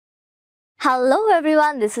Hello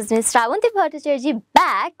everyone, this is Ms. Shravanti Bhattacharya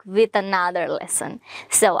back with another lesson.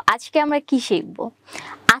 So, আজকে আমরা কি শিখব?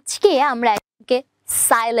 আজকে আমরা এটাকে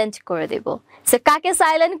silent করে দেব. So, কাকে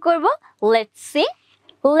silent করব? Let's see.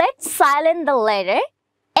 Let's silent the letter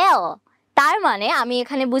L. তার মানে আমি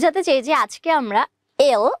এখানে বোঝাতে চাই যে আজকে আমরা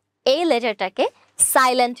L এই লেটারটাকে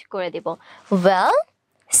silent করে দেব. Well,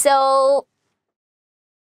 so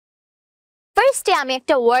first আমি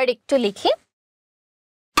একটা ওয়ার্ড একটু লিখি.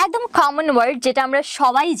 একদম কমন ওয়ার্ড যেটা আমরা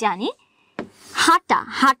সবাই জানি হাঁটা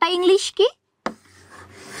হাঁটা ইংলিশ কি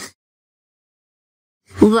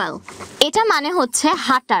ওয়েল এটা মানে হচ্ছে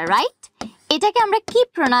হাঁটা রাইট এটাকে আমরা কি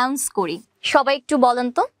প্রনাউন্স করি সবাই একটু বলেন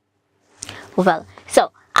তো ওয়েল সো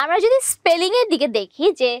আমরা যদি স্পেলিং এর দিকে দেখি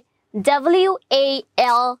যে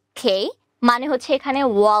WALK মানে হচ্ছে এখানে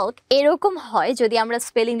ওয়াল্ক এরকম হয় যদি আমরা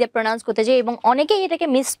স্পেলিং দিয়ে প্রনাউন্স করতে যাই এবং অনেকেই এটাকে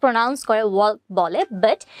মিসপ্রনাউন্স করে ওয়াল্ক বলে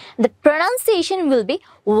but the pronunciation will be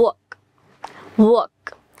walk walk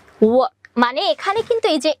walk মানে এখানে কিন্তু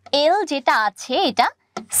এই যে এল যেটা আছে এটা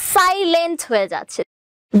সাইলেন্ট হয়ে যাচ্ছে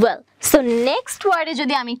ওয়েল সো নেক্সট ওয়ার্ডে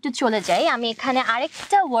যদি আমি একটু চলে যাই আমি এখানে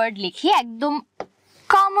আরেকটা ওয়ার্ড লিখি একদম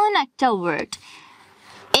কমন একটা ওয়ার্ড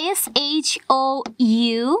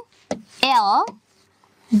SHOULD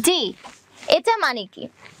এটা মানে কি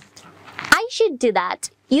I should do that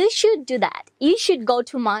you should do that you should go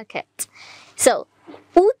to market so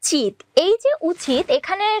উচিত এই যে উচিত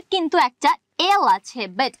এখানে কিন্তু একটা L আছে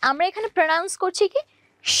বাট আমরা এখানে প্রনাউন্স করছি কি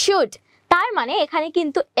should তার মানে এখানে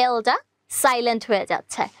কিন্তু L টা সাইলেন্ট হয়ে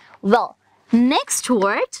যাচ্ছে well next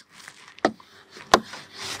word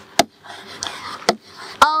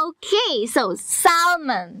okay so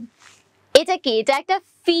salmon এটা কি এটা একটা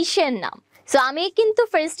ফিশের নাম সো আমি কিন্তু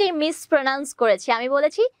ফার্স্টে মিসপ্রনাউন্স করেছি আমি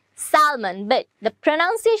বলেছি salmon but the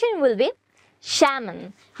pronunciation will be salmon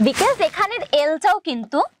because এখানে l টাও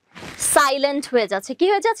কিন্তু সাইলেন্ট হয়ে যাচ্ছে কি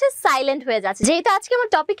হয়ে যাচ্ছে সাইলেন্ট হয়ে যাচ্ছে যেহেতু আজকে আমার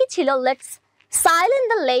টপিকই ছিল let's silent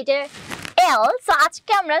the letter l so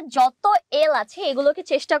আজকে আমরা যত l আছে এগুলোকে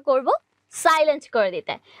চেষ্টা করব সাইলেন্ট করে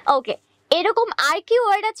দিতে ওকে এরকম আর কি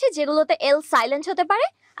ওয়ার্ড আছে যেগুলোতে l সাইলেন্ট হতে পারে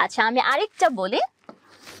আচ্ছা আমি আরেকটা বলি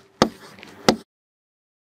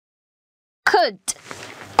could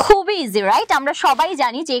খুবই ইজি রাইট আমরা সবাই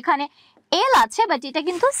জানি যে এখানে এল আছে বাট এটা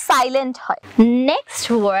কিন্তু সাইলেন্ট হয় নেক্সট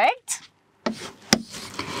ওয়ার্ড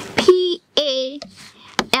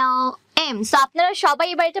PALM সো আপনারা সবাই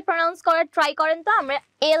এবার এটা প্রনাউন্স করার ট্রাই করেন তো আমরা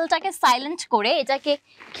এলটাকে সাইলেন্ট করে এটাকে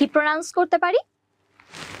কি প্রনাউন্স করতে পারি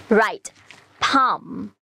রাইট palm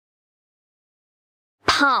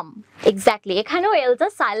palm এক্স্যাক্টলি এখানেও এলটা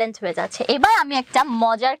সাইলেন্ট হয়ে যাচ্ছে এবার আমি একটা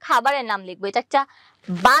মজার খাবারের নাম লিখবো এটা একটা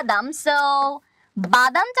বাদাম সো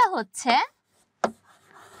বাদামটা হচ্ছে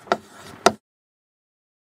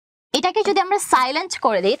এটাকে যদি আমরা সাইলেন্ট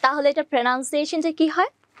করে দিই তাহলে এটা প্রনাউন্সিয়েশনটা কি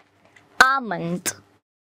হয় almond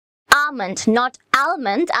almond not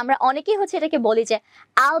almond আমরা অনেকেই হচ্ছে এটাকে বলি যে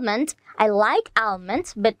almond I like almond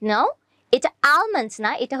but no এটা almond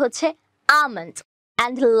না এটা হচ্ছে almond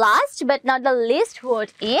and last but not the least word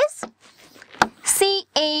is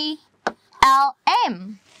CALM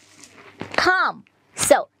calm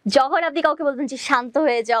so যখন আপনি কাউকে বলবেন যে শান্ত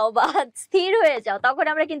হয়ে যাও বা স্থির হয়ে যাও তখন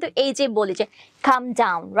আমরা কিন্তু এই যে বলি যে calm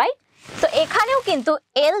down right তো এখানেও কিন্তু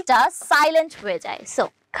এলটা সাইলেন্ট হয়ে যায় so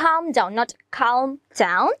calm down not calm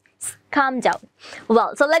down calm down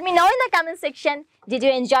well so let me know in the comment section did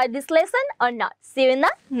you enjoy this lesson or not see you in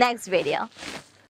the next video